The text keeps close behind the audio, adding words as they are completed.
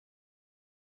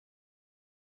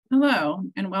Hello,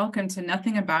 and welcome to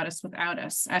Nothing About Us Without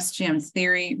Us, SGM's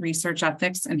Theory, Research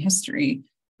Ethics, and History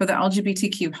for the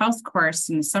LGBTQ Health course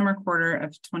in the summer quarter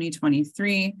of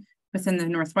 2023 within the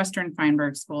Northwestern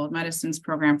Feinberg School of Medicine's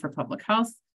Program for Public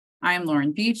Health. I am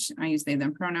Lauren Beach. I use they,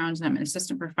 them pronouns, and I'm an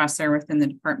assistant professor within the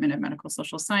Department of Medical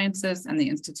Social Sciences and the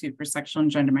Institute for Sexual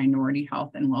and Gender Minority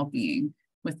Health and Wellbeing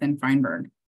within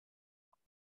Feinberg.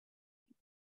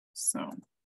 So,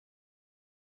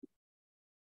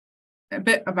 a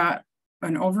bit about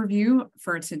an overview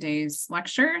for today's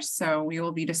lecture. So we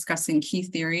will be discussing key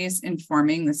theories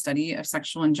informing the study of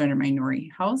sexual and gender minority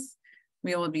health.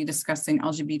 We will be discussing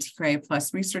LGBTQIA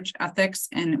plus research ethics,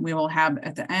 and we will have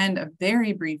at the end a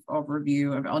very brief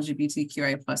overview of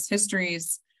LGBTQIA plus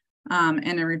histories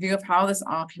and a review of how this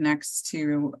all connects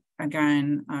to,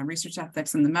 again, research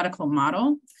ethics in the medical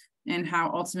model, and how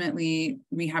ultimately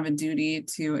we have a duty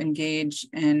to engage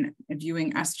in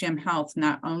viewing SGM health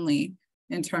not only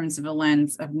in terms of a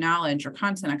lens of knowledge or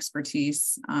content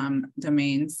expertise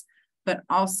domains, but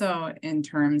also in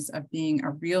terms of being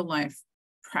a real life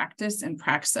practice and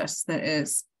praxis that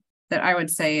I would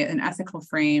say an ethical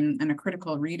frame and a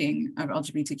critical reading of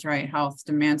LGBTQIA health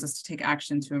demands us to take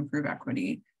action to improve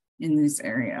equity in this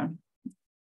area.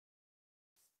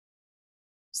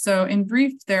 So in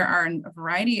brief, there are a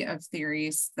variety of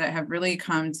theories that have really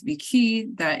come to be key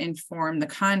that inform the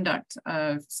conduct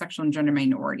of sexual and gender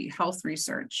minority health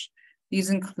research. These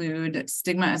include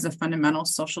stigma as a fundamental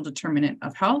social determinant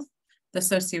of health, the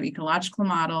socio-ecological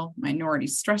model, minority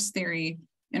stress theory,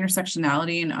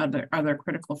 intersectionality, and other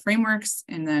critical frameworks.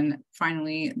 And then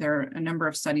finally, there are a number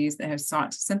of studies that have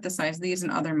sought to synthesize these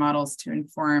and other models to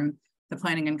inform the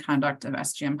planning and conduct of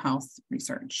SGM health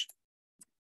research.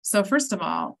 So first of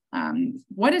all,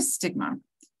 what is stigma?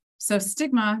 So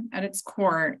stigma at its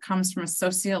core comes from a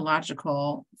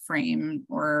sociological frame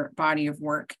or body of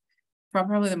work.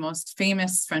 Probably the most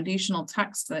famous foundational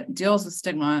text that deals with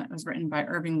stigma was written by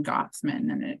Erving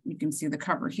Goffman, and you can see the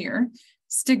cover here.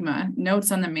 Stigma,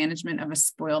 Notes on the Management of a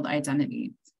Spoiled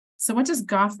Identity. So what does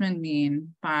Goffman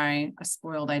mean by a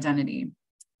spoiled identity?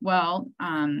 Well,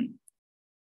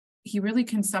 he really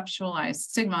conceptualized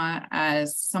stigma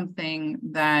as something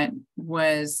that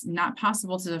was not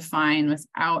possible to define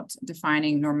without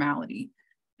defining normality.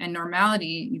 And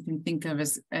normality, you can think of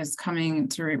as coming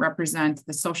to represent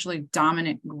the socially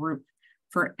dominant group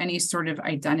for any sort of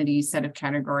identity set of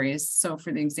categories. So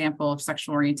for the example of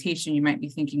sexual orientation, you might be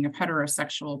thinking of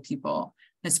heterosexual people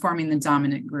as forming the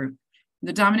dominant group.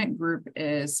 The dominant group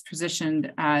is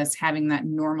positioned as having that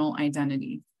normal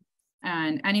identity.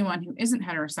 And anyone who isn't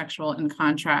heterosexual, in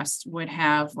contrast, would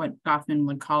have what Goffman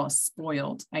would call a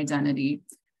spoiled identity,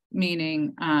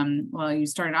 meaning, well, you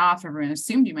started off, everyone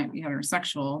assumed you might be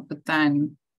heterosexual, but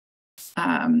then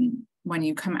when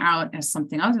you come out as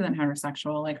something other than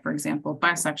heterosexual, like, for example,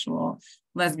 bisexual,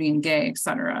 lesbian, gay,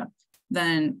 etc.,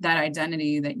 then that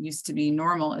identity that used to be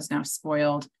normal is now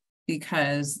spoiled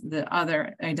because the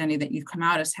other identity that you've come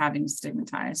out as having is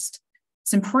stigmatized.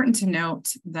 It's important to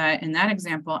note that in that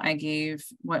example, I gave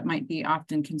what might be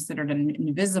often considered an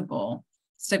invisible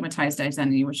stigmatized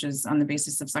identity, which is on the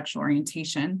basis of sexual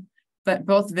orientation, but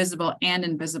both visible and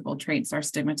invisible traits are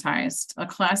stigmatized. A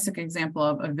classic example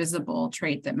of a visible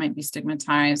trait that might be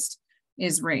stigmatized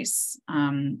is race.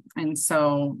 And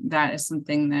so that is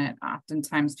something that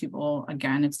oftentimes people,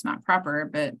 again, it's not proper,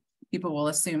 but people will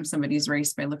assume somebody's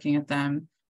race by looking at them.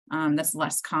 That's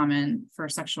less common for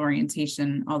sexual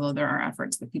orientation, although there are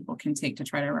efforts that people can take to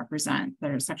try to represent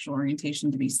their sexual orientation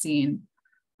to be seen.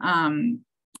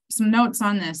 Some notes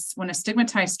on this: when a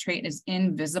stigmatized trait is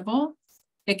invisible,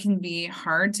 it can be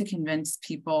hard to convince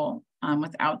people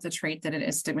without the trait that it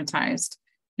is stigmatized.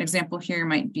 An example here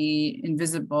might be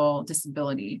invisible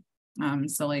disability.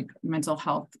 So like mental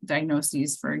health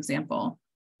diagnoses, for example,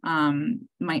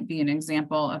 might be an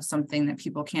example of something that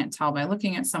people can't tell by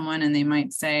looking at someone, and they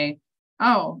might say,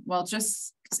 oh, well,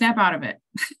 just snap out of it,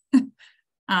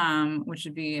 which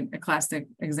would be a classic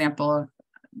example of,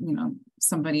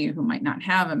 somebody who might not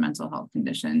have a mental health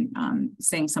condition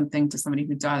saying something to somebody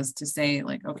who does, to say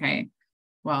like, okay,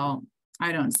 well,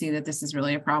 I don't see that this is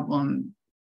really a problem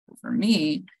for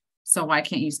me, so why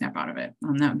can't you snap out of it?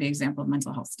 That would be an example of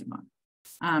mental health stigma.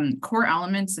 Core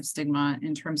elements of stigma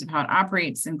in terms of how it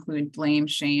operates include blame,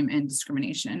 shame, and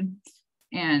discrimination.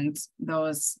 And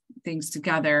those things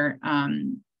together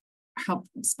help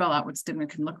spell out what stigma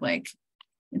can look like.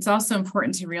 It's also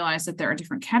important to realize that there are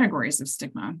different categories of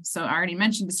stigma. So I already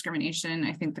mentioned discrimination.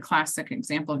 I think the classic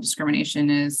example of discrimination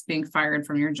is being fired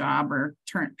from your job or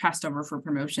passed over for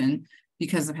promotion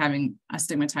because of having a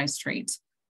stigmatized trait.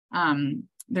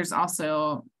 there's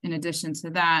also, in addition to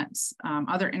that,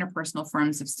 other interpersonal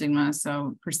forms of stigma.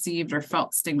 So perceived or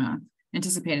felt stigma,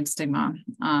 anticipated stigma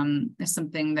is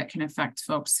something that can affect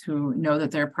folks who know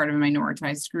that they're part of a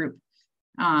minoritized group.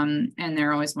 And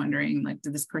they're always wondering, like,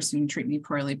 did this person treat me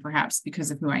poorly, perhaps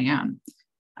because of who I am?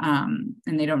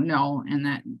 And they don't know, and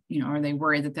that, are they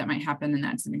worried that that might happen? And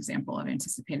that's an example of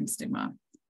anticipated stigma.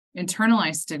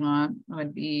 Internalized stigma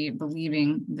would be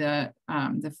believing the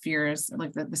fears,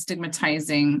 like the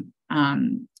stigmatizing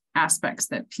aspects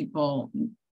that people,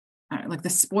 like the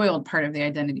spoiled part of the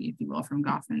identity, if you will, from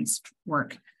Goffman's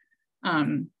work.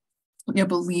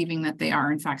 Believing that they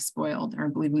are in fact spoiled, or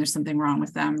believing there's something wrong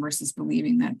with them, versus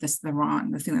believing that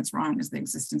the thing that's wrong is the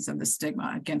existence of the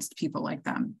stigma against people like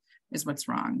them is what's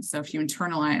wrong. So if you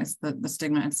internalize the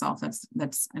stigma itself,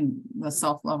 that's in the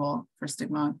self level for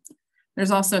stigma.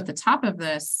 There's also at the top of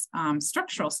this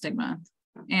structural stigma,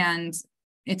 and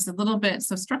it's a little bit,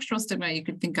 so structural stigma you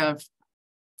could think of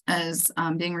as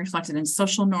being reflected in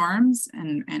social norms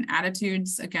and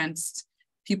attitudes against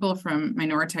people from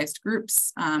minoritized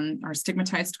groups or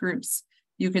stigmatized groups.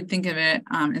 You could think of it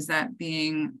as that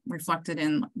being reflected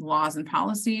in laws and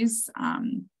policies.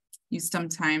 You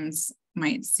sometimes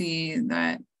might see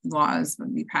that laws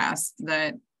would be passed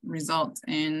that result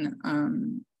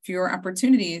in fewer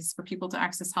opportunities for people to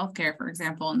access healthcare. For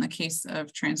example, in the case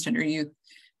of transgender youth,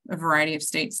 a variety of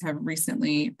states have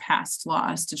recently passed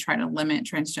laws to try to limit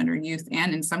transgender youth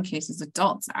and, in some cases,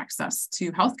 adults' access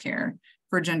to healthcare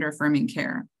for gender-affirming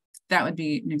care. That would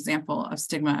be an example of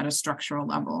stigma at a structural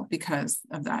level because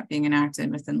of that being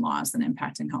enacted within laws and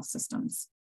impacting health systems.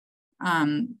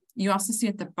 You also see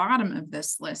at the bottom of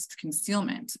this list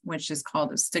concealment, which is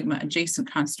called a stigma adjacent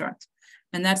construct.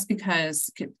 And that's because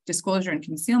disclosure and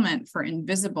concealment for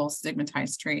invisible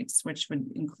stigmatized traits, which would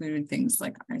include things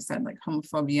like I said, like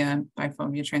homophobia,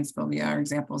 biphobia, transphobia, are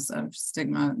examples of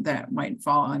stigma that might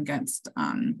fall against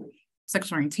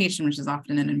sexual orientation, which is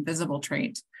often an invisible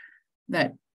trait.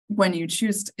 That when you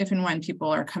choose, if and when people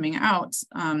are coming out,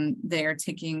 they are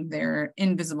taking their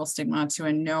invisible stigma to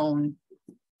a known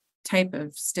type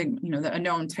of stigma, a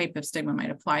known type of stigma might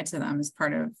apply to them as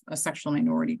part of a sexual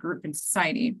minority group in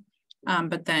society.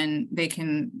 But then they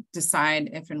can decide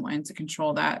if and when to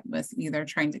control that with either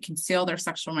trying to conceal their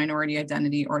sexual minority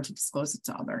identity or to disclose it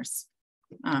to others.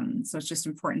 So it's just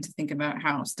important to think about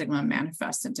how stigma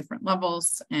manifests at different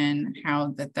levels and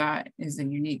how that is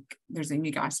there's a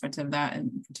unique aspect of that,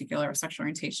 in particular sexual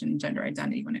orientation and gender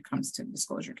identity when it comes to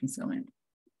disclosure concealment.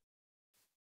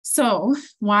 So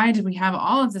why did we have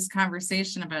all of this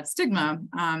conversation about stigma?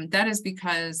 That is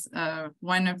because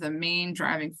one of the main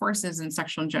driving forces in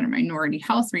sexual and gender minority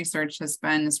health research has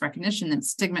been this recognition that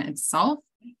stigma itself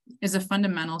is a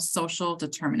fundamental social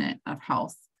determinant of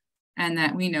health, and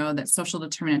that we know that social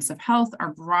determinants of health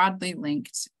are broadly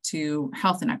linked to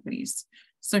health inequities.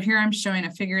 So here I'm showing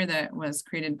a figure that was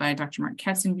created by Dr. Mark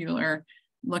Katzenbuehler,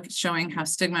 showing how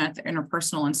stigma at the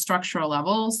interpersonal and structural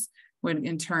levels would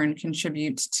in turn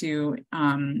contribute to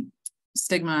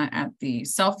stigma at the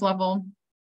self level,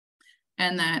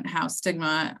 and that how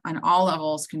stigma on all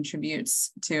levels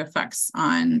contributes to effects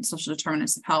on social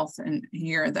determinants of health. And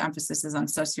here the emphasis is on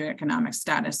socioeconomic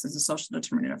status as a social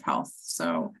determinant of health.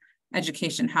 So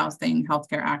education, housing,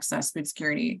 healthcare access, food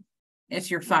security.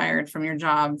 If you're fired from your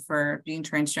job for being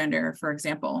transgender, for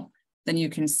example, then you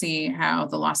can see how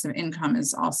the loss of income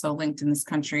is also linked in this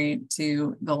country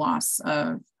to the loss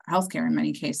of healthcare in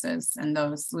many cases, and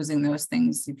losing those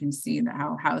things, you can see that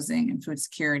how housing and food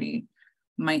security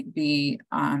might be,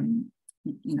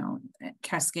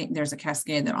 cascade. There's a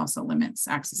cascade that also limits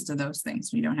access to those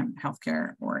things when you don't have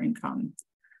healthcare or income.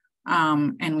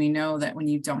 And we know that when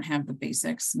you don't have the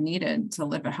basics needed to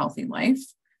live a healthy life,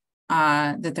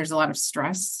 that there's a lot of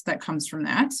stress that comes from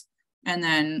that, and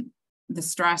then the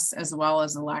stress as well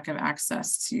as the lack of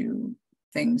access to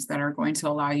things that are going to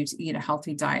allow you to eat a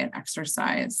healthy diet,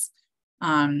 exercise,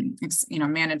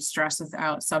 manage stress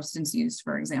without substance use,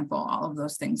 for example. All of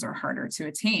those things are harder to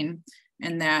attain,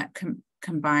 and that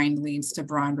combined leads to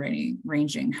broad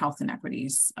ranging health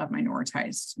inequities of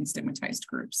minoritized and stigmatized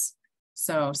groups.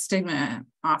 So stigma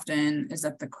often is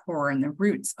at the core and the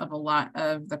roots of a lot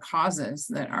of the causes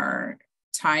that are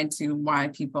tied to why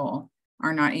people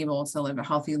are not able to live a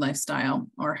healthy lifestyle,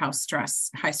 or how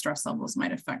high stress levels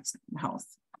might affect health.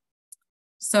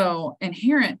 So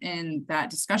inherent in that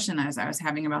discussion, as I was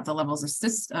having about the levels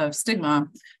of stigma,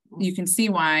 you can see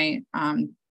why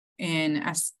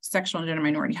in sexual and gender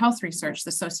minority health research, the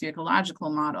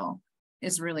socioecological model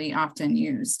is really often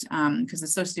used, because the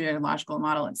socioecological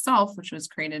model itself, which was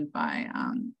created by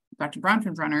Dr.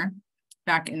 Bronfenbrenner,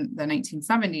 back in the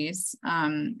 1970s,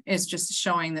 is just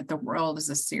showing that the world is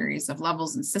a series of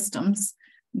levels and systems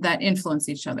that influence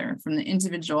each other, from the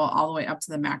individual all the way up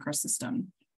to the macro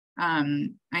system.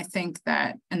 I think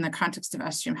that in the context of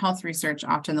SGM health research,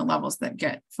 often the levels that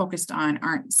get focused on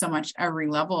aren't so much every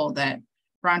level that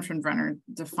Bronfenbrenner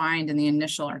defined in the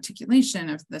initial articulation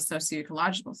of the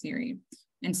socio-ecological theory.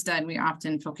 Instead, we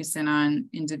often focus in on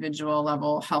individual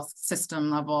level, health system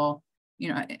level,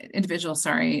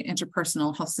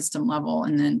 interpersonal health system level,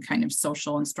 and then kind of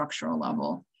social and structural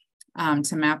level,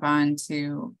 to map on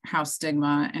to how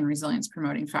stigma and resilience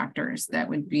promoting factors that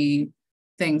would be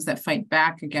things that fight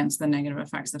back against the negative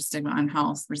effects of stigma on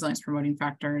health. Resilience promoting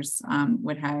factors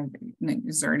would have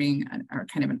exerting or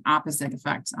kind of an opposite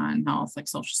effect on health, like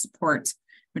social support,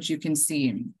 which you can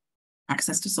see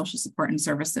access to social support and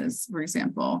services, for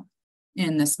example,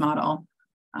 in this model.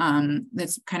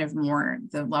 That's kind of more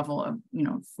the level of,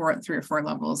 3 or 4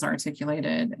 levels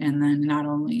articulated. And then not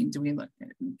only do we look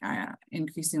at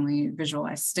increasingly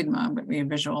visualize stigma, but we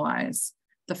visualize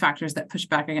the factors that push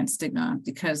back against stigma,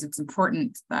 because it's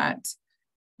important that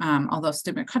although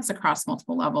stigma cuts across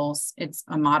multiple levels, it's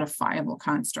a modifiable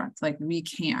construct. Like, we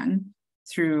can,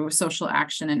 through social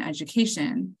action and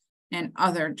education and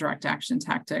other direct action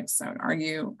tactics, I would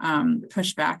argue,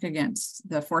 push back against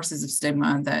the forces of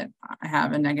stigma that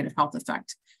have a negative health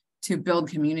effect, to build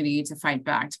community, to fight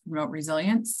back, to promote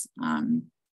resilience.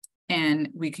 And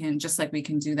we can, just like we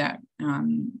can do that,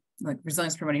 like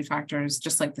resilience promoting factors,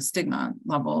 just like the stigma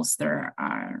levels, there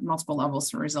are multiple levels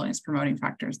for resilience promoting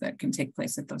factors that can take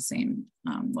place at those same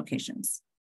locations.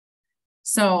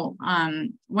 So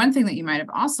one thing that you might have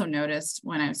also noticed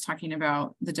when I was talking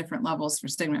about the different levels for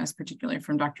stigma, particularly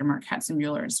from Dr. Mark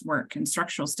Katzenbuehler's work in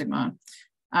structural stigma,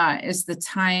 is the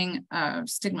tying of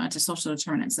stigma to social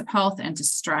determinants of health and to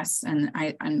stress,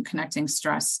 and connecting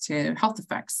stress to health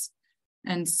effects.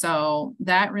 And so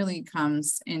that really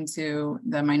comes into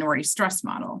the minority stress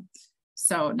model.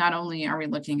 So not only are we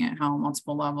looking at how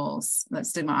multiple levels that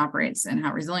stigma operates and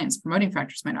how resilience promoting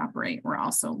factors might operate, we're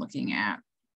also looking at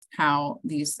how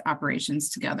these operations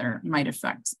together might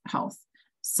affect health.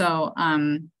 So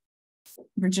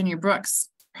Virginia Brooks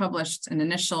published an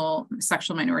initial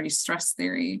sexual minority stress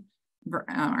theory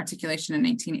articulation in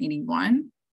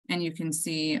 1981. And you can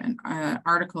see an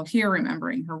article here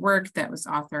remembering her work that was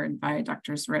authored by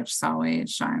Drs. Rich, Salway,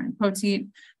 Shime, and Poteet.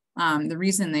 The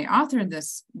reason they authored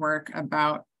this work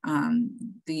about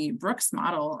the Brooks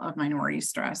model of minority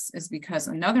stress is because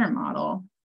another model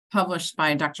published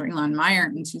by Dr. Elon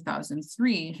Meyer in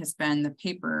 2003 has been the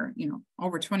paper,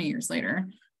 over 20 years later,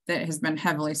 that has been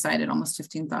heavily cited almost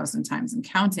 15,000 times and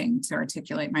counting to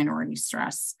articulate minority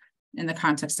stress in the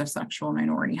context of sexual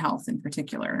minority health in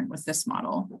particular with this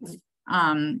model.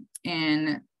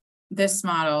 And this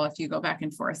model, if you go back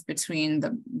and forth between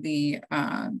the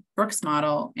Brooks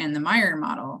model and the Meyer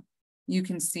model, you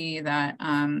can see that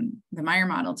the Meyer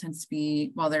model tends to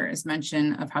be, while there is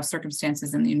mention of how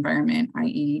circumstances in the environment,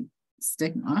 i.e.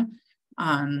 stigma,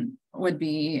 would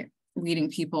be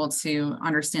leading people to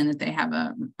understand that they have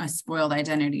a spoiled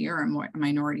identity or a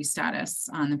minority status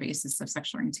on the basis of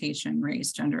sexual orientation,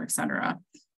 race, gender, et cetera.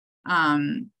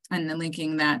 And then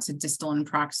linking that to distal and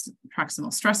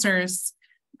proximal stressors.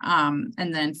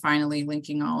 And then finally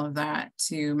linking all of that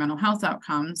to mental health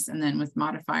outcomes, and then with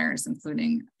modifiers,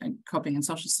 including coping and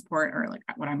social support, or like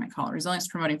what I might call a resilience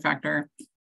promoting factor.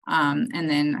 And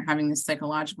then having this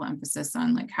psychological emphasis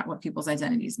on like what people's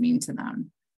identities mean to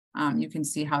them. You can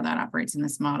see how that operates in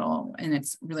this model, and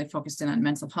it's really focused in on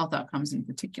mental health outcomes in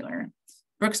particular.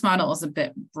 Brooks' model is a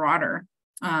bit broader,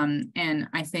 and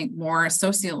I think more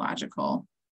sociological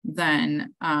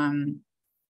than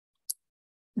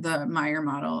the Meyer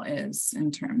model is, in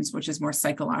terms, which is more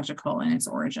psychological in its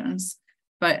origins.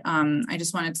 But I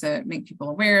just wanted to make people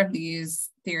aware of these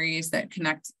theories that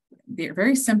connect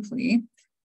very simply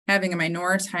having a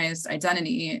minoritized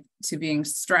identity to being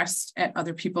stressed at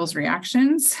other people's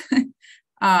reactions,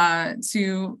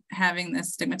 to having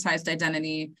this stigmatized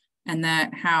identity, and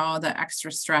that how the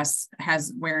extra stress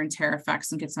has wear and tear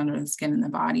effects and gets under the skin in the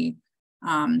body,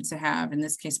 to have, in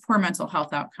this case, poor mental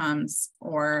health outcomes,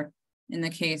 or in the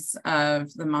case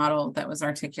of the model that was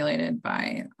articulated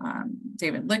by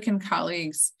David Lick and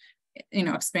colleagues,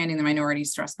 expanding the minority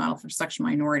stress model for sexual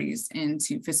minorities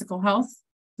into physical health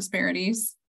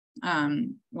disparities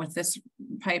with this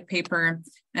paper.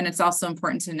 And it's also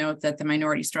important to note that the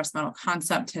minority stress model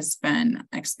concept has been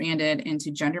expanded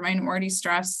into gender minority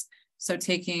stress. So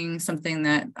taking something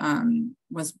that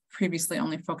was previously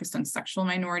only focused on sexual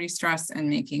minority stress and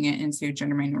making it into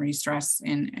gender minority stress,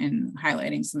 and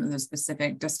highlighting some of the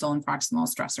specific distal and proximal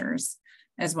stressors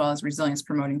as well as resilience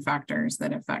promoting factors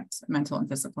that affect mental and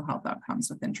physical health outcomes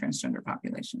within transgender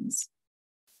populations.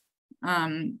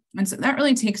 And so that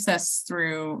really takes us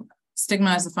through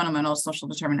stigma as a fundamental social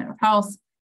determinant of health,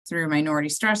 through minority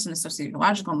stress and the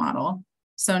sociological model.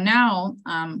 So now,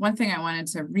 one thing I wanted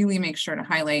to really make sure to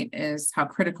highlight is how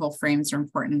critical frames are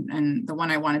important. And the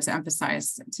one I wanted to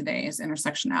emphasize today is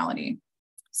intersectionality.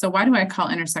 So why do I call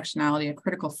intersectionality a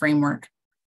critical framework?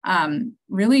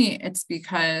 Really, it's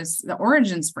because the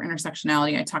origins for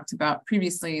intersectionality I talked about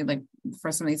previously, like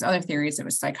for some of these other theories, it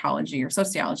was psychology or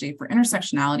sociology. For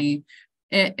intersectionality,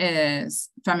 it is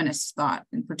feminist thought,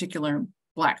 in particular,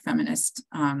 Black feminist.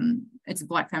 It's a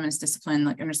Black feminist discipline,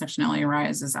 like intersectionality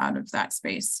arises out of that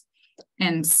space.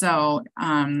 And so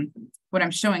what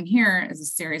I'm showing here is a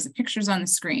series of pictures on the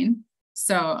screen.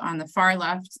 So on the far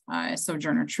left is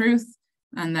Sojourner Truth.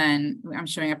 And then I'm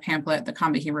showing a pamphlet, the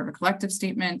Combahee River Collective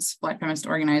Statement, Black feminist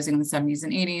organizing in the 70s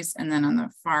and 80s. And then on the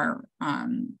far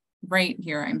right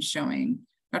here, I'm showing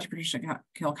Dr. Patricia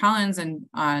Hill Collins and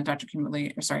Dr.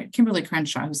 Kimberly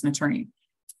Crenshaw, who's an attorney.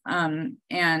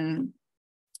 And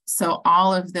so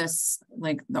all of this,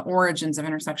 like the origins of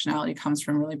intersectionality comes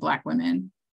from really Black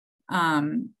women.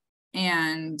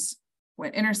 And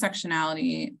what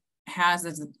intersectionality has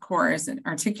as its core, as it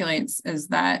articulates, is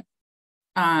that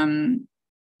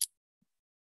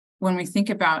when we think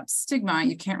about stigma,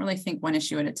 you can't really think one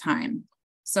issue at a time.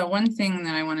 So one thing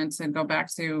that I wanted to go back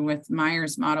to with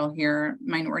Meyer's model here,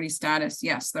 minority status,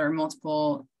 yes, there are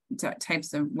multiple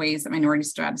types of ways that minority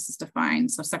status is defined.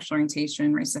 So sexual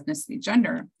orientation, race, ethnicity,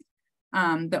 gender.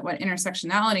 But what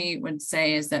intersectionality would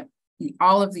say is that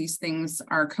all of these things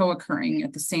are co-occurring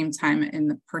at the same time in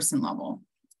the person level.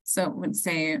 So it would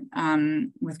say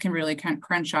with Kimberly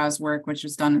Crenshaw's work, which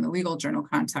was done in the legal journal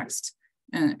context,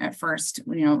 at first,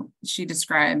 she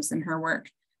describes in her work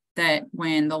that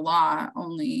when the law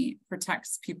only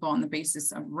protects people on the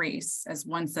basis of race as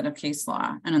one set of case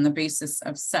law, and on the basis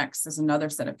of sex as another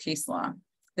set of case law,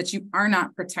 that you are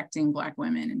not protecting Black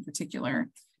women in particular,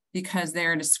 because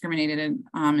they're discriminated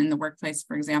in the workplace,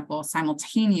 for example,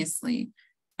 simultaneously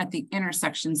at the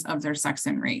intersections of their sex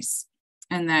and race.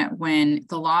 And that when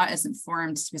the law isn't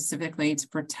formed specifically to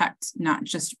protect not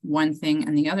just one thing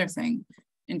and the other thing,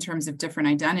 in terms of different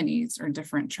identities or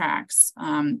different tracks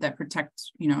that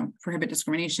prohibit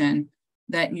discrimination,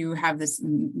 that you have this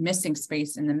missing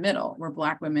space in the middle where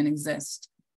Black women exist.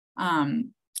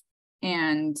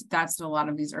 And that's what a lot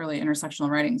of these early intersectional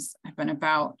writings have been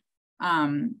about.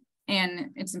 And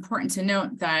it's important to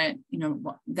note that,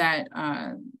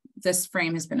 this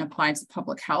frame has been applied to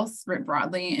public health writ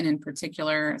broadly, and in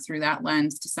particular through that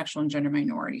lens to sexual and gender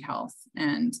minority health.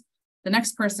 And the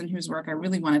next person whose work I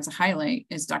really wanted to highlight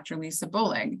is Dr. Lisa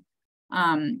Boleg,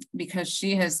 because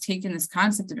she has taken this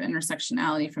concept of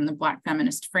intersectionality from the Black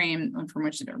feminist frame from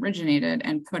which it originated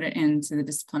and put it into the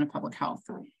discipline of public health.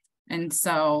 And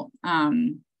so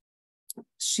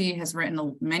she has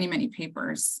written many, many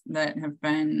papers that have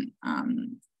been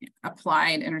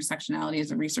applied intersectionality as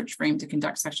a research frame to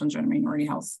conduct sexual and gender minority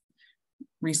health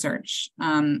research.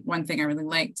 One thing I really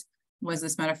liked was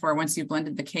this metaphor: once you've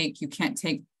blended the cake, you can't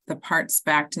take the parts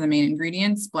back to the main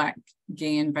ingredients. Black,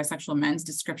 gay, and bisexual men's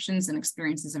descriptions and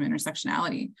experiences of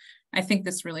intersectionality. I think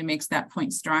this really makes that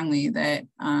point strongly, that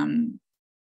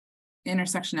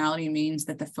intersectionality means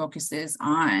that the focus is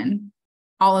on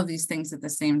all of these things at the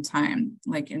same time,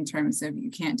 like in terms of you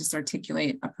can't just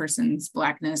articulate a person's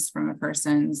Blackness from a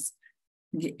person's,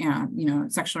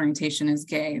 sexual orientation as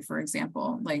gay, for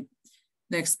example. Like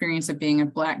the experience of being a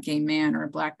Black gay man or a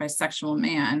Black bisexual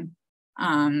man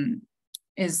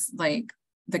is like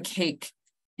the cake,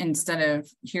 instead of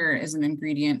here is an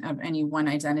ingredient of any one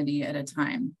identity at a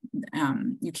time.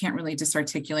 You can't really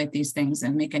disarticulate these things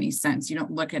and make any sense. You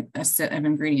don't look at a set of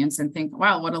ingredients and think,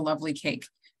 wow, what a lovely cake.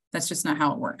 That's just not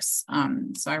how it works.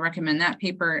 So I recommend that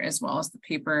paper, as well as the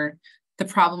paper, The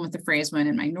Problem with the Phrase Women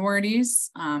and Minorities,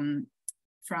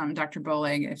 from Dr.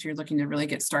 Boleg, if you're looking to really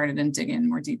get started and dig in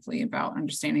more deeply about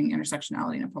understanding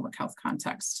intersectionality in a public health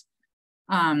context.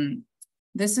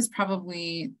 This is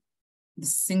probably the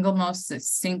single most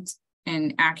succinct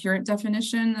and accurate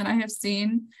definition that I have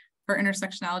seen for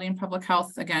intersectionality in public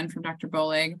health, again, from Dr.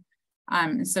 Boleg.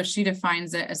 And so she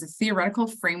defines it as a theoretical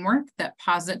framework that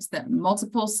posits that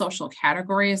multiple social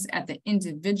categories at the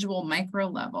individual micro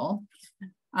level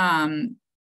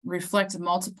reflect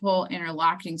multiple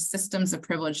interlocking systems of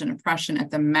privilege and oppression at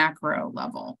the macro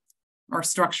level or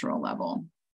structural level.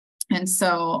 And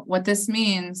so what this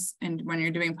means, and when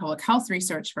you're doing public health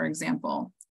research, for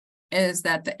example, is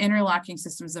that the interlocking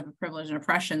systems of privilege and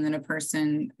oppression that a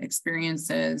person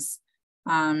experiences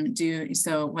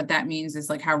So what that means is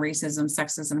like how racism,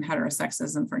 sexism,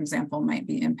 heterosexism, for example, might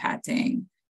be impacting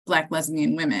Black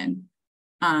lesbian women.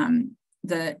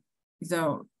 The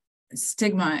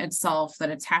stigma itself that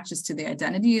attaches to the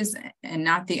identities and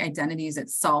not the identities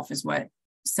itself is what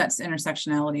sets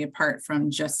intersectionality apart from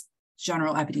just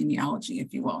general epidemiology,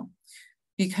 if you will.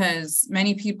 Because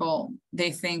many people,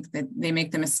 they think that they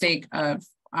make the mistake of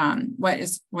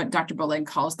what Dr. Boleg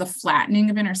calls the flattening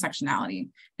of intersectionality.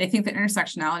 They think that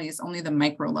intersectionality is only the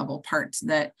micro level part,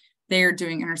 that they are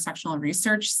doing intersectional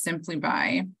research simply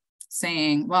by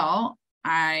saying, well,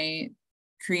 I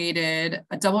created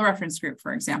a double reference group,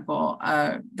 for example,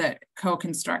 that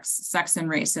co-constructs sex and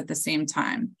race at the same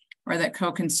time, or that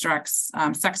co-constructs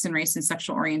sex and race and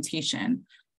sexual orientation.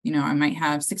 You know, I might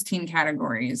have 16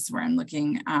 categories where I'm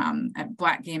looking at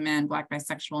Black gay men, Black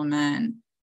bisexual men,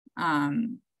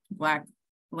 Black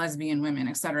lesbian women,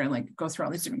 et cetera, like go through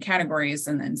all these different categories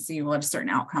and then see what a certain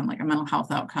outcome, like a mental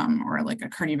health outcome or like a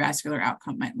cardiovascular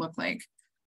outcome might look like.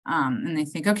 And they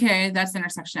think, okay, that's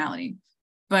intersectionality.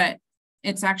 But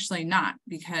it's actually not,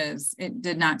 because it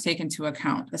did not take into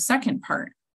account the second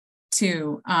part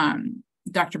to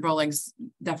Dr. Boleg's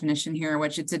definition here,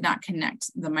 which it did not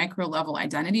connect the micro level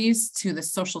identities to the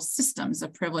social systems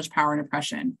of privilege, power, and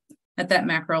oppression at that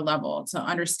macro level to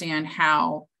understand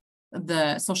how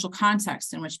the social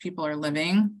context in which people are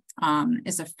living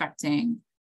is affecting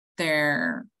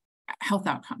their health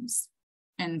outcomes.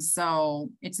 And so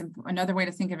it's another way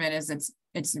to think of it is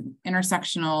it's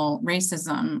intersectional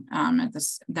racism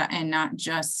and not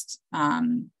just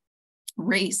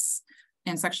race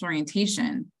and sexual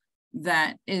orientation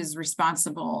that is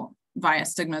responsible via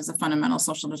stigma as a fundamental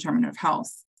social determinant of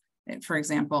health. For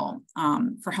example,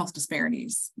 for health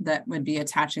disparities that would be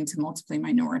attaching to multiply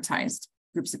minoritized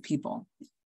groups of people.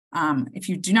 If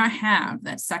you do not have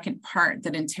that second part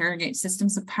that interrogates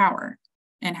systems of power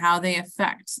and how they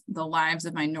affect the lives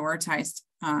of minoritized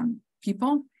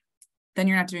people, then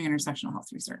you're not doing intersectional health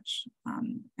research.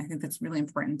 I think that's really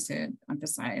important to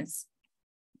emphasize.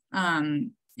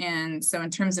 And so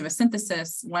in terms of a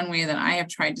synthesis, one way that I have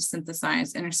tried to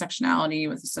synthesize intersectionality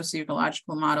with a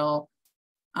socio-ecological model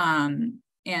and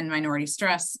minority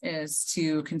stress is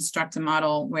to construct a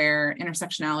model where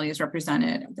intersectionality is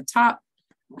represented at the top.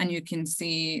 And you can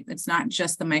see it's not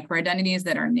just the micro-identities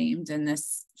that are named in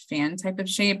this fan type of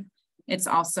shape. It's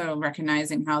also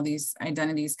recognizing how these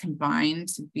identities combine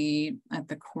to be at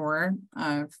the core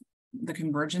of the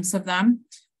convergence of them.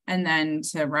 And then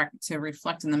to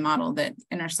reflect in the model that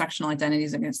intersectional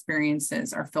identities and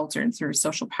experiences are filtered through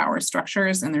social power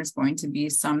structures, and there's going to be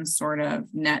some sort of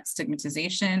net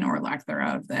stigmatization or lack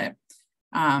thereof. That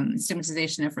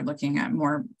stigmatization, if we're looking at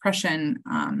more oppression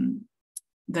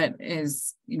that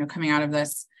is, coming out of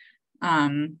this,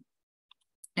 and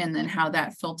then how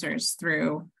that filters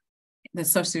through the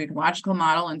socio-ecological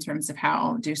model in terms of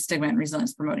how do stigma and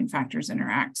resilience promoting factors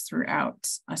interact throughout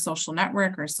a social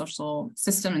network or social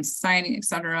system and society, et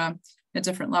cetera, at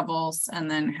different levels. And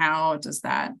then how does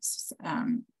that,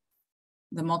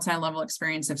 the multi-level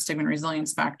experience of stigma and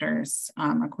resilience factors,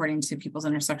 according to people's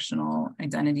intersectional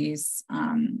identities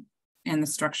and the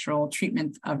structural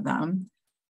treatment of them,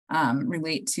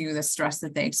 relate to the stress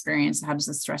that they experience. How does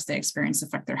the stress they experience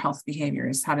affect their health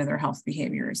behaviors? How do their health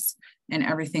behaviors and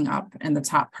everything up in the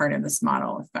top part of this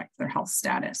model affect their health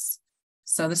status?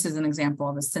 So this is an example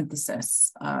of a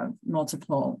synthesis of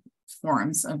multiple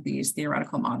forms of these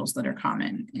theoretical models that are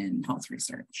common in health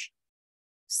research.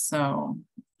 So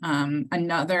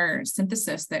another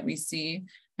synthesis that we see,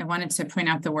 I wanted to point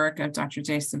out the work of Dr.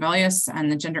 Jay Sebelius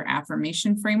and the gender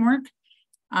affirmation framework.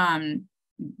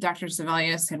 Dr.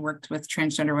 Sebelius had worked with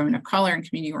transgender women of color and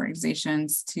community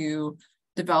organizations to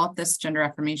develop this gender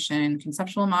affirmation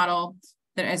conceptual model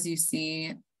that, as you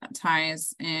see,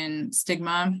 ties in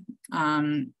stigma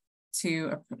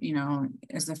to,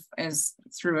 as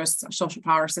through a social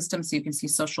power system. So you can see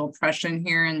social oppression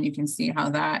here, and you can see how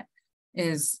that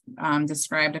is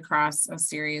described across a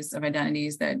series of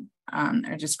identities that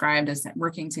are described as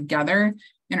working together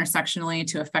intersectionally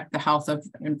to affect the health of,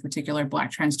 in particular,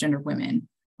 Black transgender women,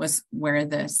 was where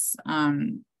this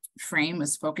frame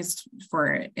was focused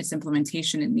for its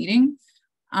implementation and meeting.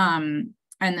 And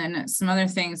then some other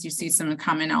things, you see some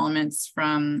common elements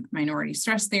from minority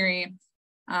stress theory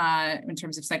in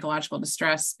terms of psychological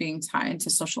distress being tied to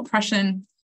social oppression.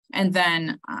 And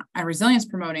then a resilience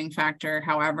promoting factor,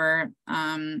 however,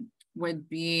 would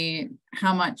be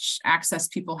how much access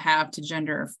people have to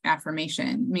gender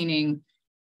affirmation, meaning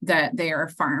that they are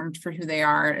affirmed for who they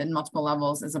are in multiple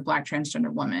levels as a Black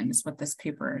transgender woman is what this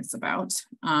paper is about.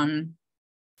 And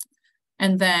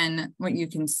And then what you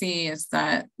can see is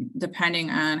that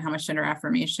depending on how much gender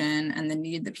affirmation and the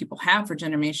need that people have for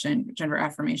gender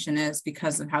affirmation is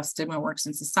because of how stigma works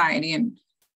in society, and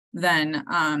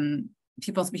then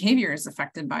people's behavior is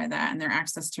affected by that, and their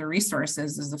access to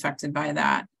resources is affected by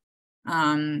that.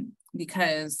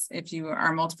 Because if you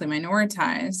are multiply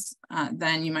minoritized,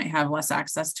 then you might have less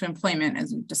access to employment,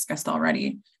 as we've discussed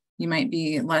already. You might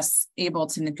be less able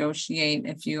to negotiate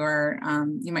if you are,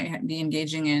 you might be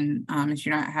engaging in, if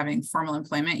you're not having formal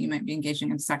employment, you might be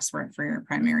engaging in sex work for your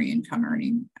primary income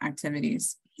earning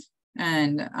activities.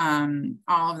 And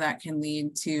all of that can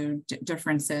lead to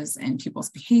differences in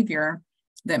people's behavior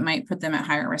that might put them at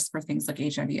higher risk for things like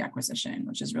HIV acquisition,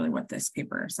 which is really what this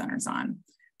paper centers on.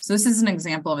 So this is an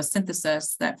example of a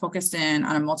synthesis that focused in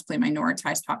on a multiply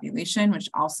minoritized population, which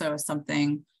also is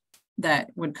something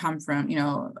that would come from,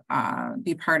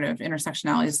 be part of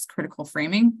intersectionality's critical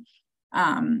framing.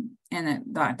 And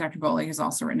that Dr. Bowley has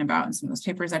also written about in some of those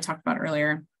papers I talked about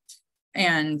earlier,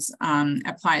 and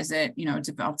applies it,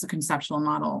 develops a conceptual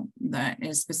model that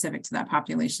is specific to that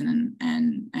population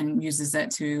and uses it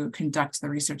to conduct the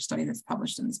research study that's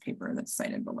published in this paper that's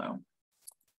cited below.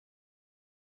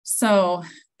 So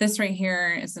this right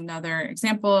here is another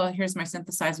example. Here's my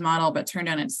synthesized model, but turned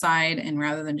on its side. And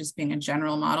rather than just being a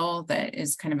general model that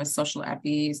is kind of a social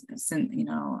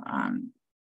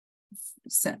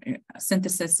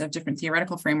synthesis of different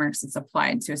theoretical frameworks, it's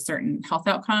applied to a certain health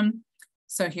outcome.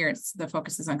 So here the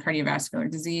focus is on cardiovascular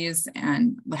disease,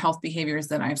 and the health behaviors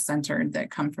that I've centered that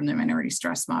come from the minority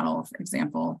stress model, for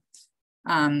example,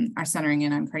 are centering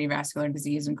in on cardiovascular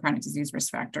disease and chronic disease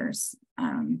risk factors.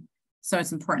 So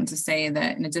it's important to say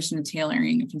that in addition to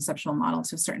tailoring a conceptual model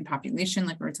to a certain population,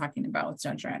 like we were talking about with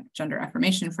gender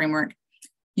affirmation framework,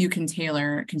 you can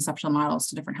tailor conceptual models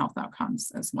to different health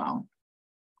outcomes as well.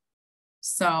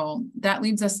 So that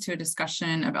leads us to a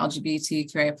discussion of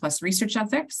LGBTQIA+ research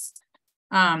ethics.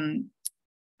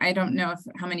 I don't know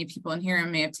how many people in here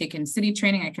may have taken city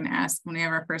training. I can ask when we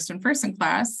have our first in-person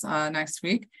class next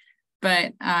week.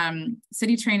 But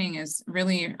city training is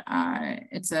really,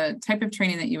 it's a type of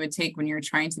training that you would take when you're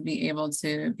trying to be able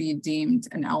to be deemed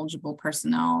an eligible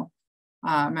personnel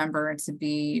member to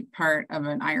be part of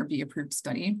an IRB approved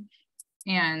study.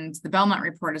 And the Belmont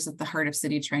Report is at the heart of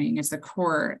city training. It's the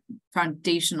core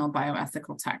foundational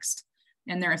bioethical text.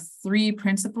 And there are 3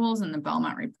 principles in the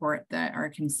Belmont Report that are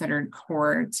considered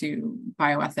core to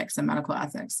bioethics and medical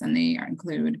ethics. And they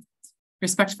include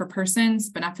respect for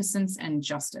persons, beneficence, and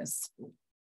justice.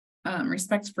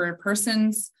 Respect for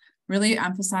persons really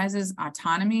emphasizes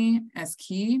autonomy as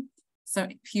key. So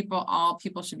all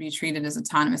people should be treated as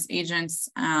autonomous agents.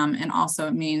 And also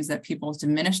it means that people's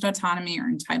diminished autonomy are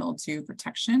entitled to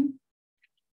protection.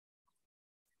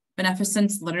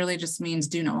 Beneficence literally just means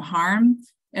do no harm.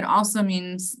 It also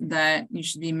means that you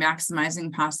should be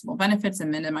maximizing possible benefits and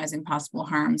minimizing possible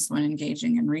harms when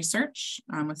engaging in research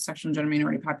with sexual and gender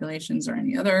minority populations or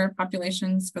any other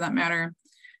populations for that matter.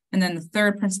 And then the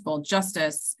third principle,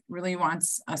 justice, really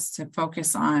wants us to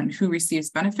focus on who receives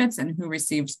benefits and who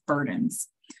receives burdens.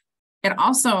 It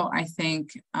also, I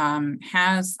think,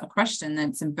 has a question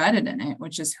that's embedded in it,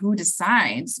 which is who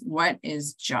decides what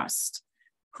is just?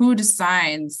 Who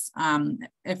decides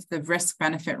if the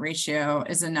risk-benefit ratio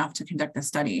is enough to conduct a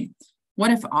study? What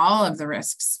if all of the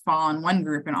risks fall in one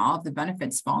group and all of the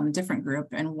benefits fall in a different group?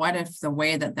 And what if the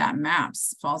way that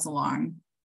maps falls along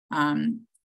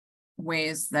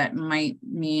ways that might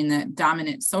mean that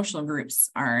dominant social groups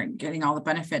are getting all the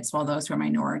benefits while those who are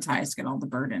minoritized get all the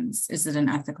burdens? Is it an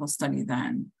ethical study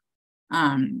then?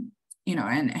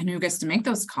 And who gets to make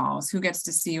those calls? Who gets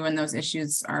to see when those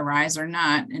issues arise or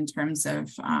not in terms of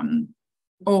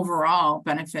overall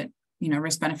benefit,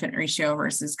 risk-benefit ratio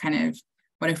versus kind of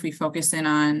what if we focus in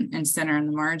on and center on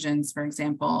the margins, for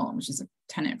example, which is a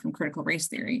tenet from critical race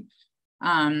theory,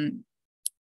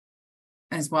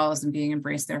 as well as being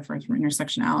embraced there from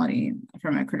intersectionality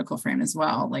from a critical frame as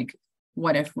well. Like,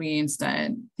 what if we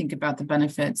instead think about the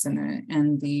benefits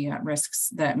and the risks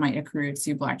that might accrue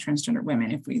to Black transgender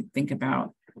women if we think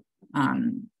about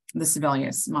the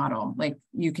Sibelius model? Like,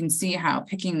 you can see how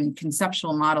picking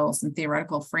conceptual models and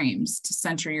theoretical frames to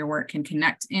center your work can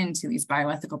connect into these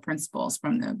bioethical principles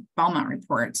from the Belmont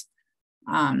Report.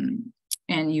 And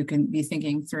you can be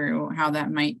thinking through how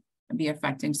that might be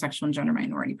affecting sexual and gender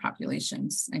minority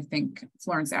populations. I think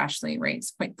Florence Ashley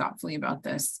writes quite thoughtfully about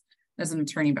this as an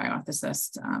attorney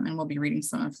bioethicist, and we'll be reading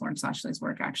some of Florence Ashley's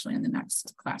work actually in the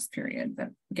next class period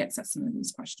that gets at some of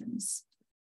these questions.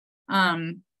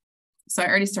 So I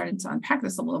already started to unpack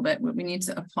this a little bit, but we need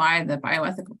to apply the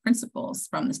bioethical principles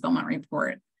from this Belmont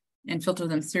Report and filter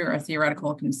them through our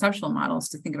theoretical conceptual models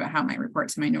to think about how it might report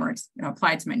to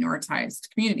apply to minoritized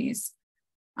communities.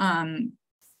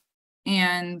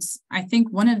 And I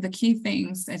think one of the key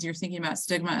things as you're thinking about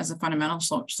stigma as a fundamental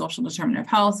social determinant of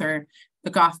health, or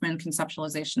the Goffman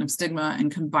conceptualization of stigma,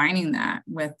 and combining that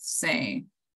with, say,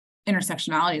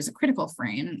 intersectionality as a critical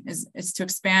frame, is to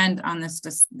expand on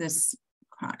this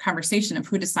conversation of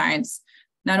who decides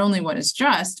not only what is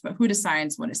just, but who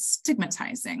decides what is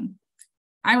stigmatizing.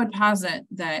 I would posit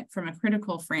that from a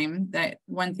critical frame, that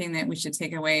one thing that we should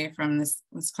take away from this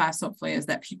class, hopefully, is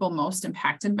that people most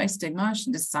impacted by stigma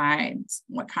should decide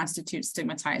what constitutes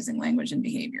stigmatizing language and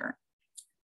behavior.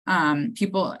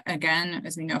 People, again,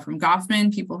 as we know from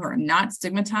Goffman, people who are not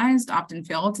stigmatized often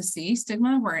fail to see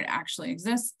stigma where it actually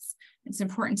exists. It's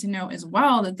important to note as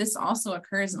well that this also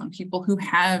occurs among people who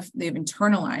they've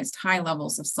internalized high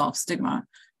levels of self-stigma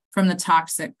from the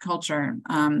toxic culture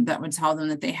that would tell them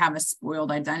that they have a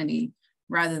spoiled identity,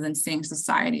 rather than seeing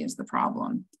society as the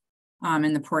problem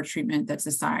and the poor treatment that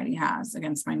society has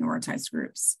against minoritized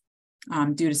groups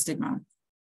due to stigma.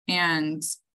 And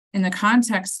in the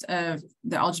context of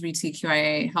the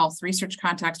LGBTQIA health research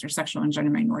context, or sexual and gender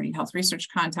minority health research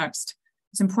context,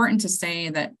 it's important to say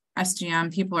that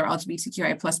SGM people, or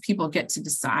LGBTQIA plus people, get to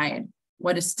decide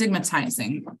what is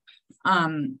stigmatizing.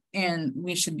 And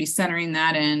we should be centering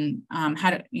that in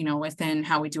within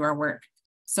how we do our work.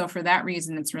 So for that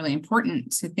reason, it's really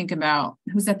important to think about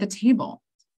who's at the table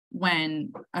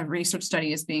when a research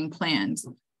study is being planned.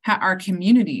 How are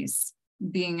communities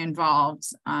being involved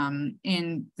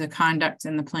in the conduct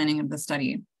and the planning of the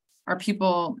study? Are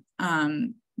people,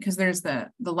 because there's the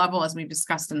level, as we've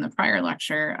discussed in the prior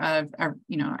lecture, of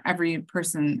every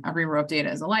person, every row of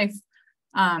data is a life,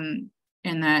 and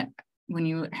that when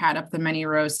you add up the many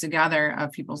rows together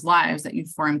of people's lives, that you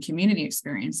form community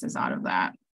experiences out of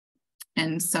that.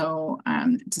 And so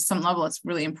to some level, it's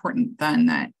really important then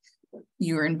that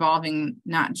you are involving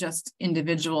not just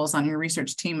individuals on your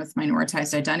research team with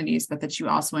minoritized identities, but that you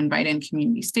also invite in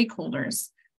community stakeholders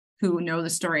who know the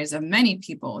stories of many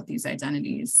people with these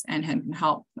identities and can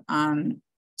help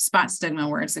spot stigma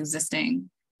where it's existing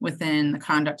within the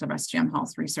conduct of SGM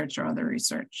health research or other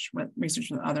research with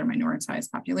other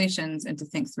minoritized populations, and to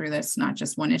think through this not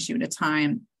just one issue at a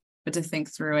time, but to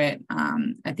think through it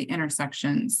at the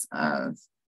intersections of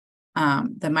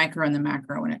the micro and the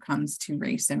macro when it comes to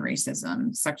race and racism,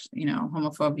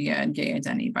 homophobia and gay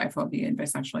identity, biphobia and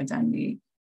bisexual identity,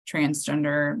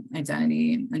 transgender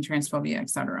identity and transphobia,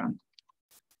 et cetera.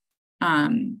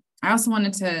 I also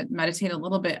wanted to meditate a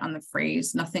little bit on the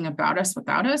phrase, "nothing about us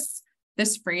without us."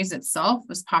 This phrase itself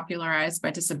was popularized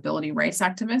by disability rights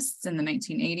activists in the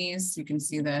 1980s. You can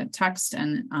see the text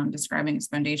and describing its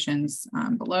foundations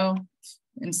below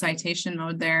in citation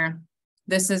mode there.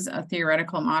 This is a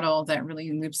theoretical model that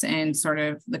really loops in sort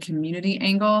of the community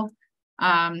angle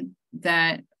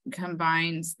that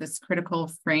combines this critical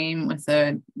frame with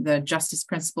the justice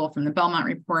principle from the Belmont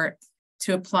report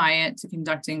to apply it to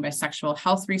conducting bisexual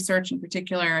health research in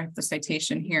particular, the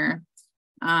citation here.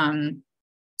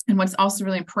 And what's also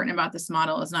really important about this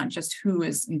model is not just who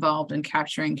is involved in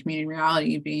capturing community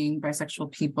reality, being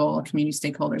bisexual people, community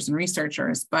stakeholders, and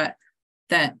researchers, but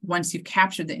that once you've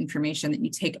captured the information, that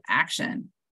you take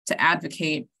action to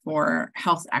advocate for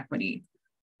health equity,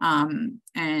 and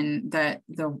that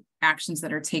the actions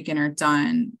that are taken are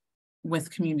done with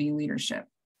community leadership.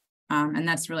 And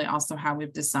that's really also how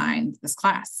we've designed this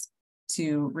class,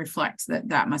 to reflect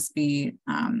that must be,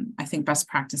 I think, best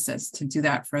practices to do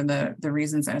that for the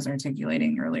reasons I was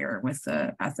articulating earlier with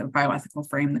the bioethical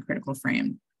frame, the critical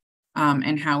frame,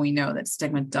 and how we know that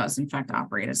stigma does in fact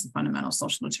operate as a fundamental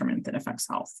social determinant that affects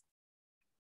health.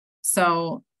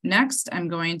 So next, I'm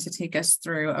going to take us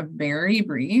through a very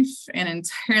brief and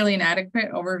entirely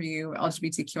inadequate overview of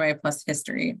LGBTQIA plus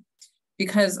history,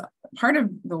 because part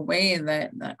of the way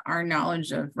that our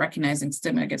knowledge of recognizing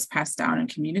stigma gets passed down in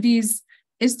communities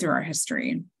is through our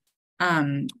history.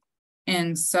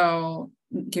 And so,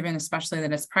 given especially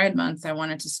that it's Pride Month, I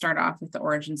wanted to start off with the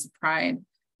origins of Pride,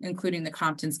 including the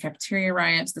Compton's cafeteria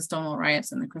riots, the Stonewall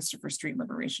riots, and the Christopher Street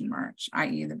Liberation March,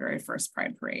 i.e. the very first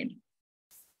Pride Parade.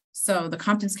 So the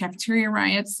Compton's cafeteria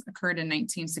riots occurred in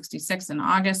 1966 in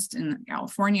August in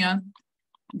California.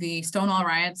 The Stonewall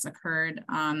riots occurred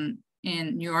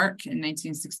in New York in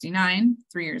 1969,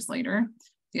 3 years later,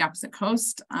 the opposite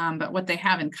coast. But what they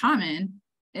have in common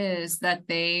is that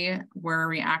they were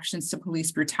reactions to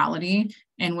police brutality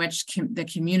in which the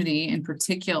community, in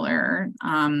particular,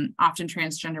 often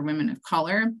transgender women of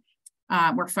color,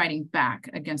 were fighting back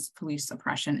against police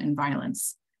oppression and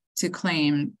violence to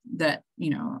claim that,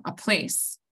 a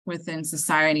place within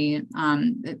society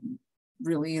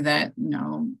really that,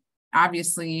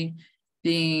 obviously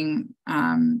being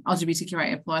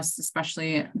LGBTQIA plus,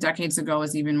 especially decades ago,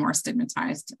 was even more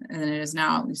stigmatized than it is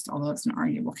now, at least, although it's an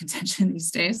arguable contention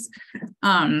these days.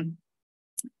 And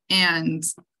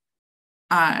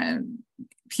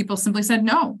people simply said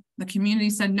no. The community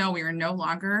said no, we are no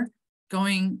longer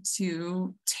going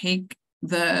to take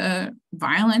the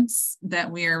violence that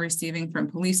we are receiving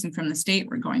from police and from the state.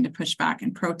 We're going to push back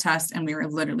and protest, and we were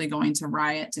literally going to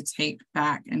riot to take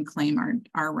back and claim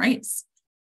our rights.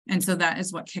 And so that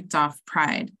is what kicked off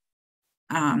Pride.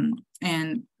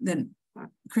 And the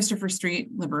Christopher Street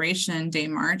Liberation Day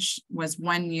March was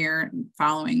 1 year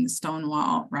following the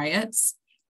Stonewall riots.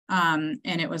 And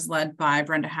it was led by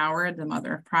Brenda Howard, the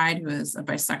mother of Pride, who is a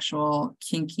bisexual,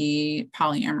 kinky,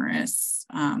 polyamorous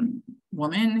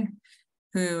woman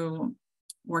who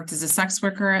worked as a sex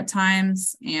worker at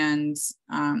times and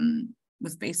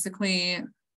was basically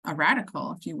a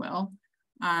radical, if you will.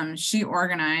 She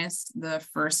organized the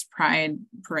first Pride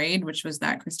parade, which was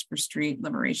that Christopher Street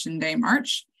Liberation Day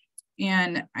March.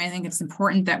 And I think it's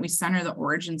important that we center the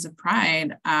origins of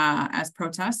Pride as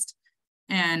protest,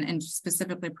 and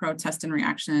specifically protest in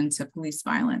reaction to police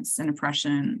violence and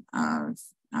oppression of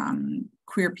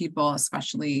queer people,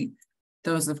 especially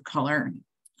those of color.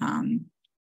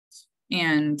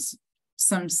 And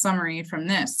some summary from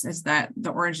this is that the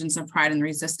origins of Pride and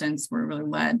resistance were really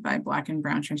led by Black and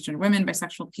brown transgender women,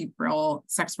 bisexual people,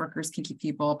 sex workers, kinky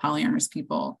people, polyamorous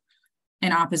people,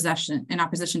 in opposition to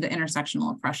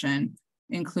intersectional oppression,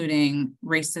 including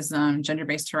racism,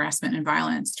 gender-based harassment and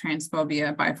violence,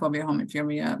 transphobia, biphobia,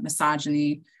 homophobia,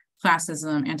 misogyny,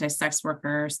 classism, anti-sex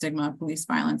worker, stigma, police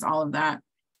violence, all of that.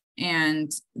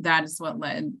 And that is what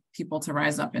led people to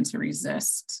rise up and to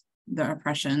resist the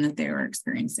oppression that they were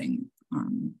experiencing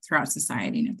throughout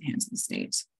society and at the hands of the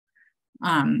state.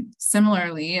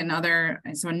 Similarly, another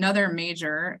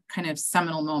major kind of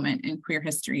seminal moment in queer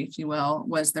history, if you will,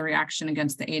 was the reaction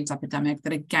against the AIDS epidemic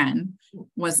that again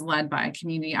was led by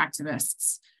community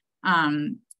activists.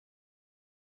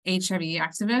 HIV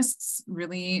activists,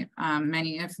 really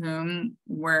many of whom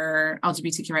were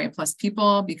LGBTQIA plus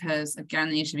people, because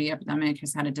again, the HIV epidemic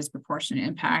has had a disproportionate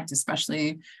impact,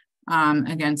 especially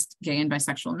against gay and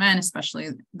bisexual men, especially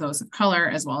those of color,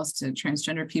 as well as to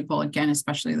transgender people, again,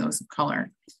 especially those of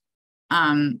color.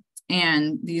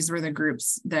 And these were the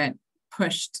groups that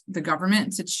pushed the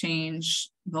government to change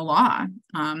the law.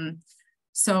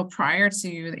 So prior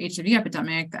to the HIV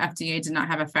epidemic, the FDA did not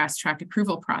have a fast track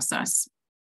approval process.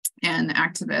 And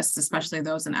activists, especially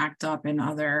those in ACT UP and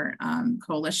other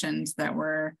coalitions that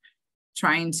were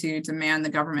trying to demand the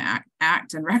government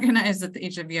act and recognize that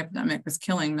the HIV epidemic was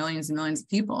killing millions and millions of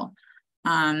people.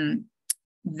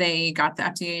 They got the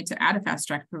FDA to add a fast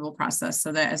track approval process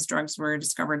so that as drugs were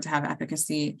discovered to have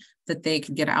efficacy, that they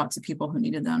could get out to people who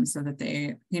needed them, so that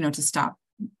they, to stop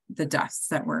the deaths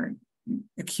that were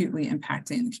acutely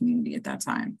impacting the community at that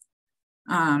time.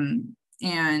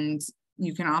 And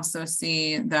you can also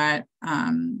see that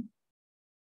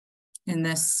in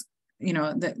this,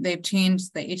 they've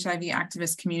changed, the HIV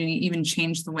activist community even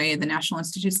changed the way the National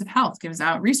Institutes of Health gives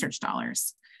out research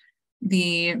dollars.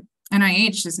 The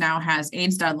NIH now has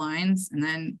AIDS deadlines and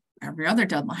then every other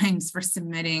deadlines for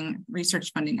submitting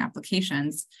research funding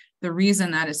applications. The reason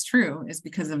that is true is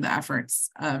because of the efforts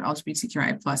of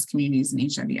LGBTQI plus communities and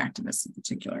HIV activists in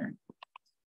particular.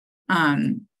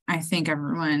 I think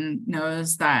everyone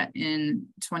knows that in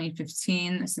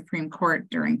 2015, the Supreme Court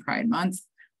during Pride Month,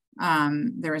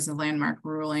 there was a landmark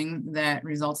ruling that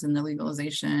results in the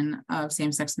legalization of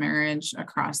same-sex marriage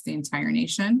across the entire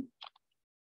nation.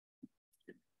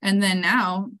 And then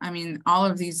now, all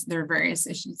of these, there are various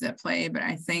issues at play, but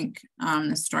I think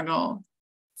the struggle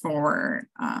for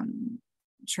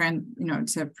the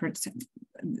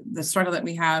struggle that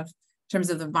we have in terms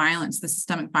of the violence, the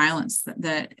systemic violence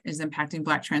that is impacting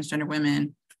Black transgender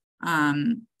women,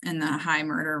 and the high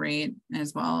murder rate,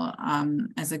 as well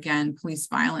as, again, police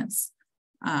violence,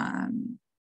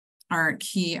 are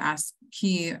key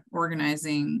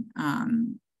organizing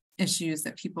issues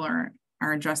that people are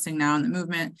addressing now in the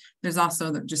movement. There's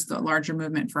also just the larger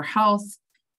movement for health.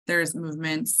 There's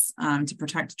movements to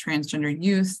protect transgender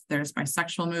youth. There's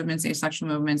bisexual movements, asexual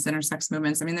movements, intersex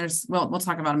movements. We'll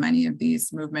talk about many of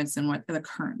these movements and what the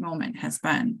current moment has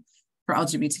been for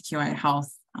LGBTQI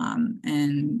health,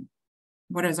 and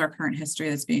what is our current history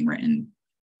that's being written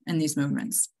in these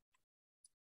movements.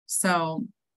 So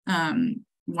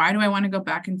why do I want to go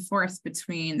back and forth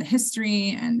between the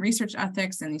history and research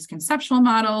ethics and these conceptual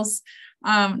models?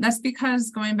 That's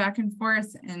because going back and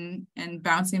forth and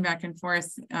bouncing back and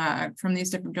forth from these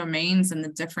different domains and the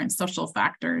different social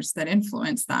factors that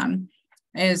influence them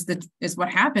is what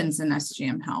happens in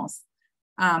SGM health.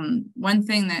 One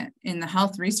thing that in the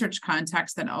health research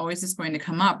context that always is going to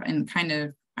come up in kind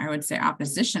of, I would say,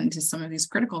 opposition to some of these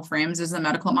critical frames is the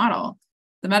medical model.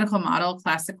 The medical model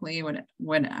classically would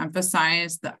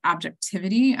emphasize the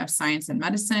objectivity of science and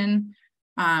medicine.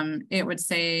 It would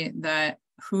say that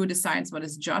who decides what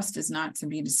is just is not to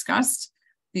be discussed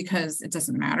because it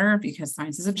doesn't matter, because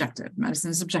science is objective,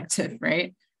 medicine is objective,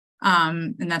 right?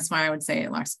 And that's why I would say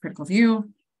it lacks a critical view.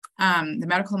 The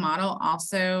medical model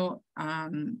also,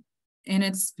 in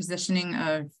its positioning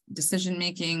of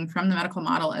decision-making from the medical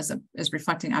model as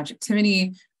reflecting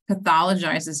objectivity,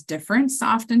 pathologizes difference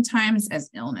oftentimes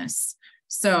as illness.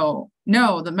 So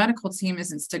no, the medical team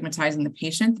isn't stigmatizing the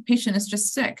patient is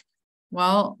just sick.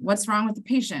 Well, what's wrong with the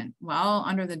patient? Well,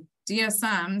 under the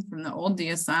DSM, from the old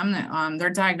DSM, their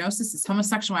diagnosis is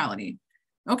homosexuality.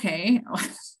 Okay,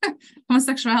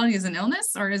 homosexuality is an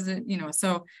illness, or is it,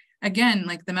 so again,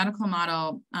 like the medical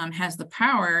model has the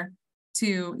power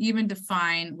to even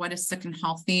define what is sick and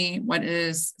healthy, what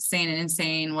is sane and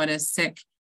insane, what is sick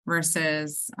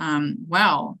versus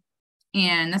well.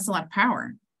 And that's a lot of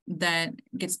power that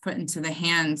gets put into the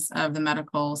hands of the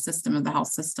medical system, of the health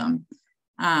system.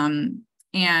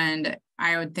 And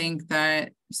I would think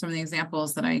that some of the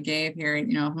examples that I gave here,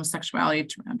 homosexuality,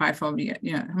 biphobia,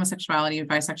 homosexuality,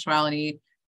 bisexuality,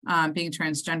 being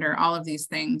transgender, all of these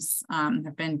things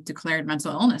have been declared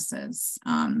mental illnesses.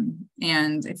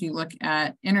 And if you look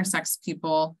at intersex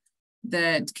people,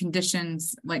 the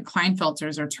conditions like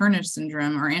Klinefelter's or Turner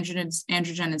syndrome or androgen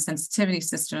insensitivity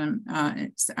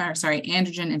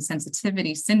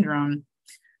syndrome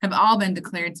have all been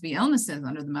declared to be illnesses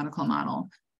under the medical model.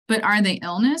 But are they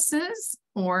illnesses,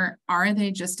 or are they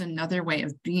just another way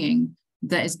of being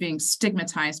that is being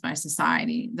stigmatized by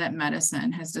society, that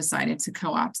medicine has decided to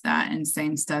co-opt that and say,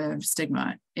 instead of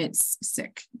stigma, it's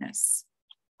sickness?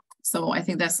 So I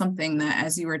think that's something that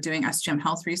as you are doing SGM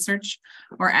health research,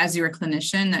 or as you're a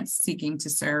clinician that's seeking to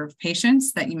serve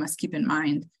patients, that you must keep in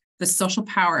mind the social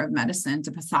power of medicine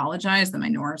to pathologize the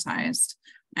minoritized.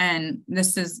 And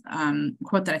this is a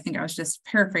quote that I think I was just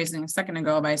paraphrasing a second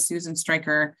ago by Susan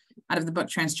Stryker out of the book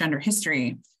Transgender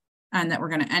History, and that we're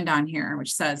going to end on here,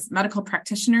 which says, medical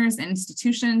practitioners and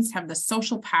institutions have the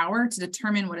social power to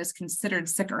determine what is considered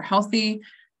sick or healthy,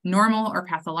 normal or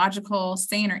pathological,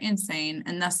 sane or insane,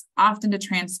 and thus often to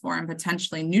transform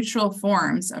potentially neutral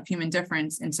forms of human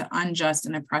difference into unjust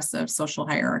and oppressive social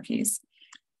hierarchies.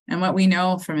 And what we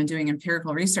know from doing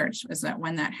empirical research is that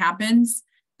when that happens,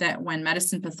 that when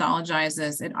medicine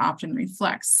pathologizes, it often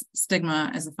reflects stigma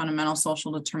as a fundamental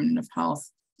social determinant of health.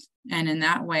 And in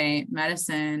that way,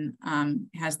 medicine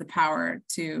has the power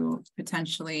to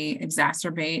potentially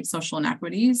exacerbate social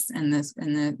inequities in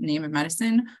the name of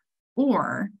medicine,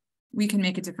 or we can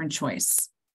make a different choice.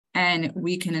 And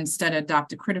we can instead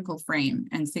adopt a critical frame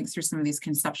and think through some of these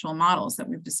conceptual models that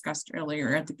we've discussed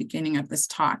earlier at the beginning of this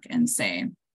talk and say,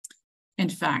 in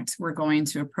fact, we're going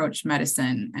to approach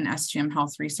medicine and SGM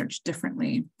health research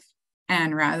differently.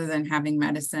 And rather than having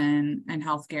medicine and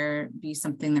healthcare be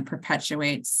something that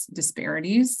perpetuates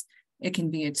disparities, it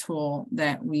can be a tool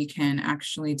that we can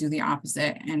actually do the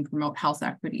opposite and promote health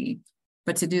equity.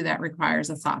 But to do that requires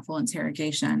a thoughtful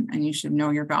interrogation, and you should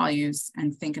know your values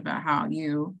and think about how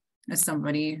you, as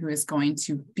somebody who is going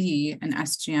to be an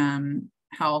SGM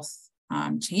health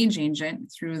change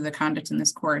agent through the conduct in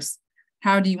this course,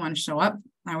 how do you want to show up?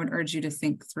 I would urge you to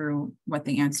think through what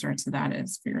the answer to that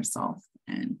is for yourself,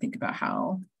 and think about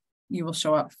how you will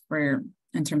show up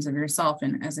in terms of yourself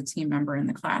and as a team member in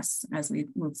the class as we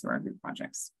move through our group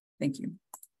projects. Thank you.